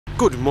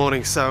Good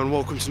morning, sir, and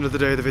welcome to another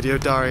day of the Video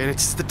Diary. And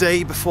it's the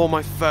day before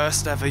my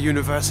first ever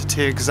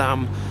university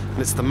exam, and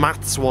it's the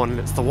maths one, and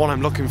it's the one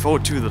I'm looking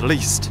forward to the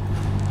least.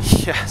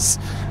 Yes,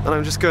 and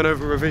I'm just going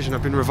over revision.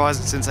 I've been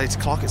revising since 8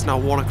 o'clock, it's now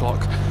 1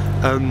 o'clock,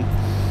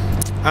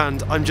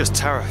 and I'm just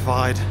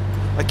terrified.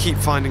 I keep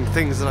finding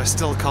things that I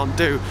still can't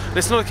do, and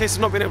it's not a case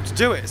of not being able to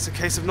do it, it's a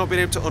case of not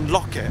being able to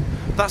unlock it.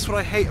 That's what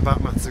I hate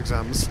about maths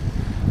exams.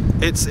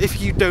 It's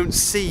if you don't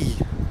see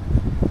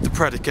the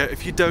predicate,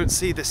 if you don't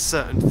see this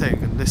certain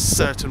thing and this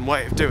certain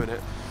way of doing it,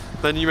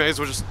 then you may as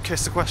well just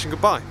kiss the question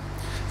goodbye.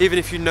 Even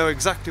if you know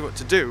exactly what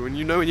to do and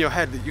you know in your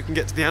head that you can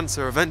get to the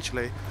answer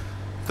eventually,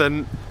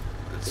 then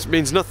it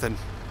means nothing.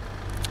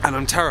 And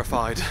I'm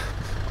terrified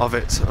of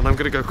it, and I'm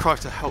going to go cry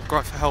for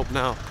help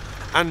now.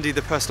 Andy,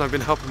 the person I've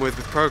been helping with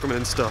programming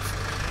and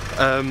stuff,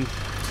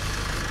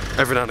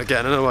 every now and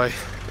again anyway,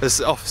 has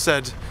often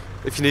said,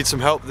 if you need some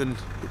help then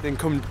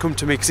come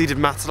to me, because he did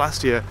maths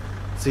last year.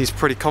 So he's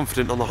pretty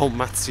confident on the whole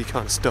mathsy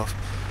kind of stuff.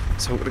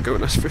 So I'm going to go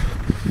and ask for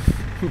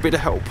a bit of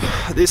help.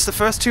 It's the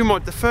first two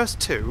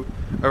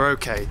are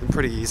okay, they're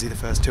pretty easy, the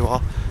first two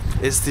are.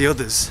 It's the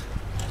others.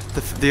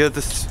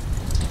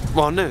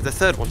 Well no, the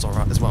third one's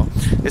alright as well.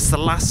 It's the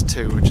last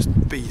two are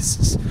just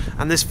beasts.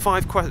 And there's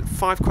five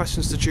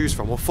questions to choose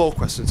from, or 4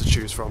 questions to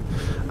choose from.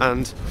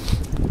 And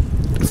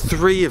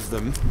 3 of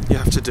them you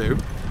have to do.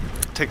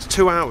 It takes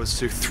 2 hours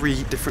to do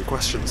 3 different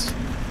questions.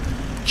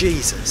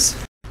 Jesus.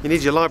 You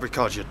need your library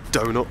card, you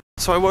donut.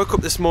 So I woke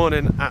up this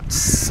morning at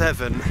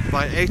 7.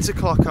 By 8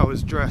 o'clock I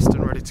was dressed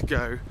and ready to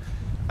go,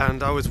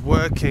 and I was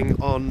working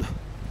on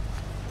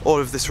all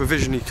of this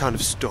revision-y kind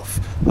of stuff.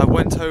 I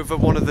went over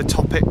one of the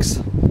topics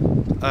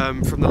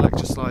from the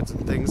lecture slides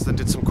and things, then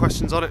did some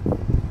questions on it.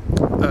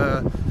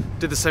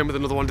 Did the same with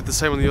another one, did the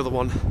same on the other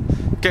one.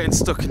 Getting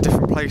stuck in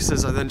different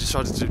places, I then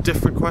decided to do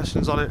different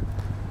questions on it,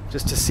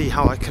 just to see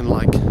how I can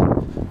like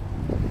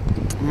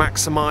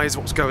maximise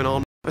what's going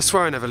on. I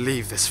swear I never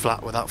leave this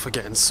flat without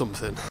forgetting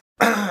something.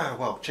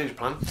 Well, change of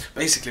plan.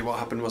 Basically what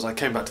happened was I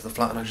came back to the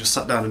flat and I just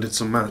sat down and did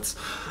some maths.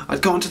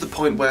 I'd gotten to the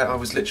point where I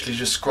was literally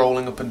just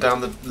scrolling up and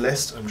down the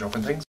list, I'm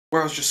dropping things,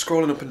 where I was just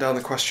scrolling up and down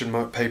the question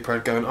paper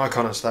going, oh, I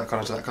can't answer that, can't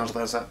answer that, can't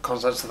answer that,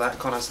 can't answer that,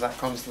 can't answer that,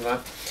 can't answer that.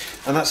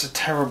 And that's a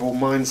terrible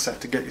mindset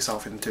to get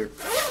yourself into.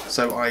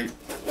 So I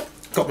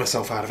got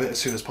myself out of it as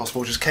soon as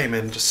possible, just came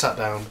in, just sat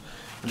down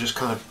and just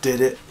kind of did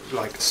it,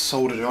 like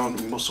soldered it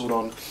on, muscled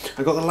on.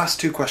 I got the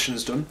last 2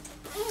 questions done.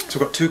 So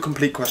I've got 2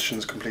 complete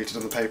questions completed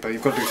on the paper.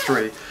 You've got to do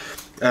 3.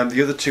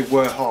 The other 2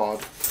 were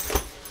hard,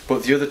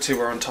 but the other 2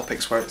 are on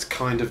topics where it's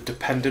kind of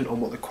dependent on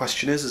what the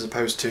question is, as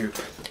opposed to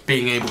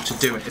being able to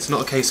do it. It's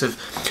not a case of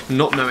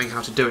not knowing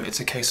how to do it,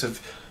 it's a case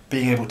of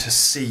being able to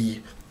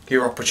see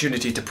your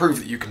opportunity to prove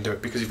that you can do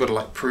it, because you've got to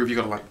like prove, you've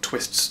got to like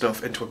twist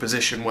stuff into a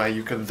position where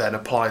you can then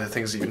apply the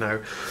things that you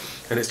know,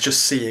 and it's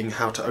just seeing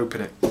how to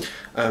open it.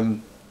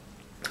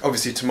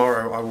 Obviously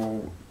tomorrow I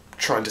will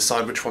try and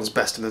decide which one's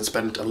best and then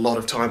spend a lot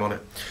of time on it,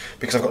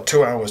 because I've got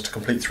 2 hours to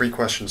complete 3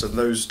 questions, and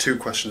those 2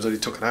 questions only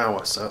took an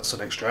hour, so that's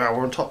an extra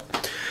hour on top.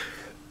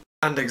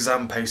 And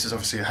exam pace is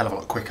obviously a hell of a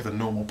lot quicker than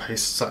normal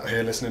pace sat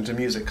here listening to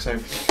music, so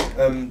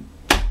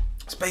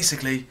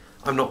basically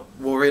I'm not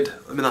worried.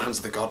 I'm in the hands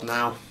of the God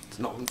now. It's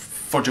not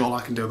fudge all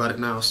I can do about it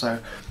now, so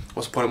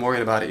what's the point of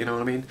worrying about it, you know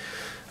what I mean?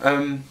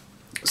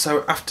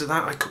 So after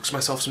that I cooked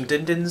myself some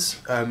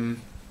din-dins,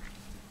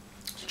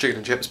 chicken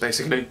and chips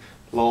basically,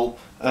 lol.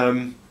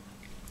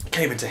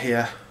 Came into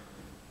here,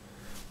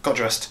 got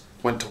dressed,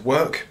 went to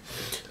work.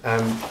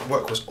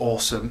 Work was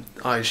awesome.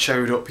 I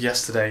showed up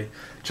yesterday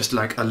just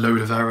like a load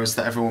of errors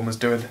that everyone was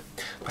doing,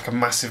 like a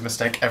massive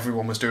mistake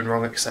everyone was doing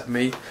wrong except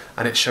me,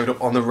 and it showed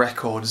up on the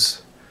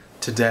records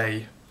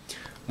today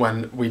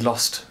when we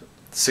lost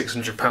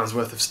 £600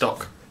 worth of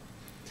stock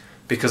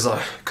because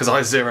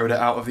I zeroed it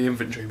out of the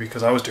inventory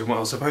because I was doing what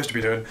I was supposed to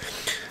be doing.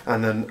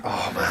 And then,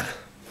 oh man,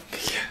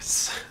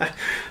 yes.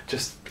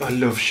 I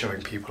love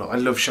showing people up. I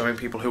love showing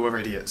people who are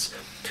idiots.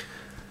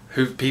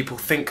 When people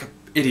think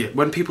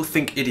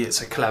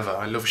idiots are clever,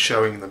 I love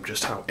showing them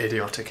just how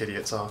idiotic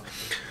idiots are.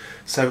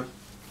 So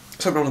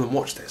none of them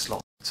watch this,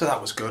 lol. So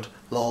that was good,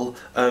 lol.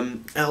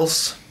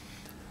 Else,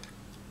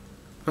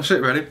 that's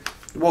it really.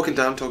 Walking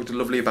down, talking to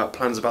Lovely about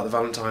plans about the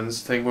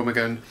Valentine's thing, when I'm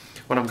going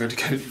to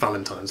go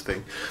Valentine's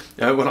thing.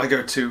 When I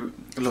go to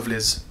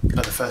Lovely's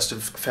the 1st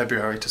of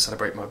February to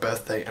celebrate my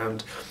birthday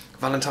and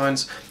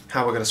Valentine's,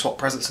 how we're going to swap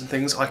presents and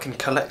things. I can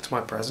collect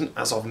my present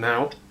as of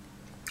now.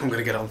 I'm going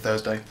to get it on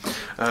Thursday.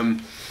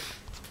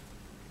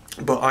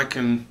 But I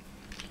can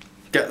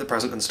get the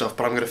present and stuff,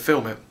 but I'm going to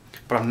film it.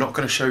 But I'm not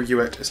going to show you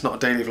it. It's not a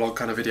daily vlog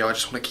kind of video. I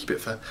just want to keep it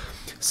for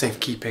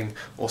safekeeping.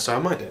 Also, I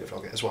might daily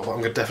vlog it as well, but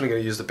I'm definitely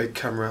going to use the big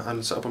camera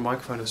and set up a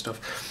microphone and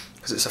stuff,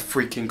 because it's a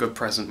freaking good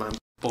present, man.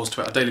 Balls to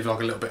it. I daily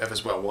vlog a little bit of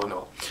as well, why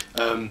not?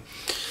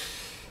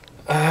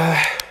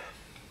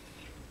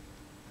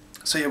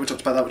 So yeah, we talked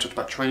about that, we talked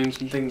about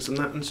trains and things and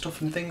that and stuff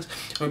and things.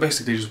 And we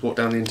basically just walked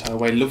down the entire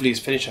way. Lovely's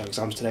finished her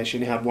exams today. She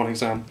only had 1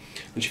 exam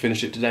and she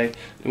finished it today.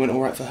 It went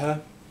alright for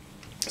her.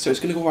 So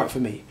it's going to go alright for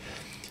me.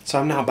 So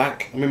I'm now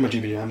back, I'm in my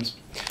GB jams,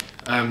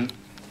 and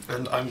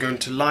I'm going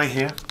to lie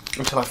here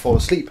until I fall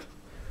asleep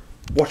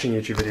watching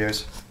YouTube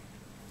videos.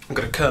 I'm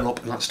going to curl up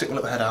and like stick my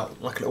little head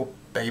out like a little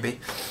baby.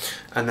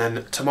 And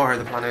then tomorrow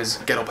the plan is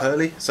get up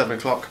early, 7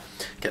 o'clock,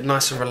 get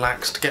nice and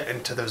relaxed, get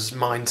into the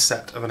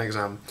mindset of an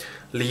exam.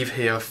 Leave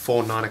here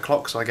for 9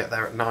 o'clock, so I get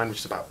there at 9, which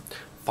is about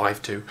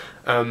 5 to.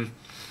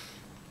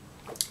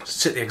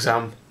 Sit the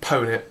exam,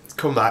 pone it,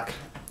 come back,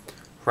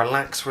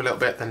 relax for a little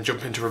bit, then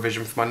jump into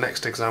revision for my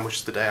next exam, which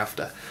is the day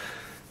after.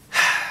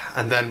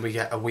 And then we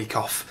get a week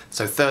off.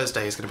 So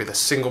Thursday is going to be the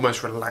single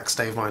most relaxed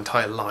day of my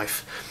entire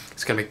life.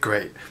 It's going to be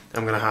great.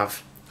 I'm going to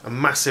have a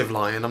massive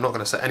lie-in. I'm not going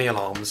to set any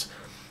alarms.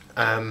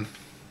 I'm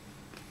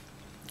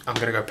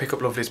going to go pick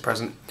up Lovely's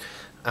present,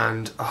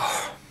 and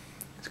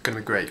it's going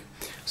to be great.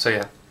 So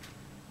yeah,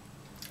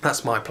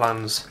 that's my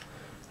plans.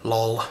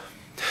 Lol.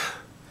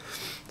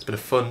 It's been a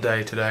fun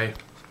day today.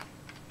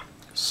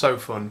 So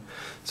fun.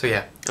 So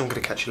yeah, I'm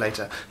going to catch you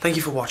later. Thank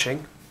you for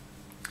watching.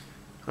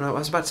 I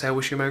was about to say I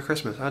wish you a Merry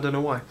Christmas. I don't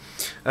know why.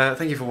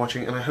 Thank you for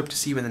watching, and I hope to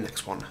see you in the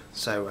next one.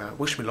 So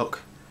wish me luck,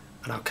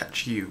 and I'll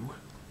catch you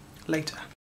later.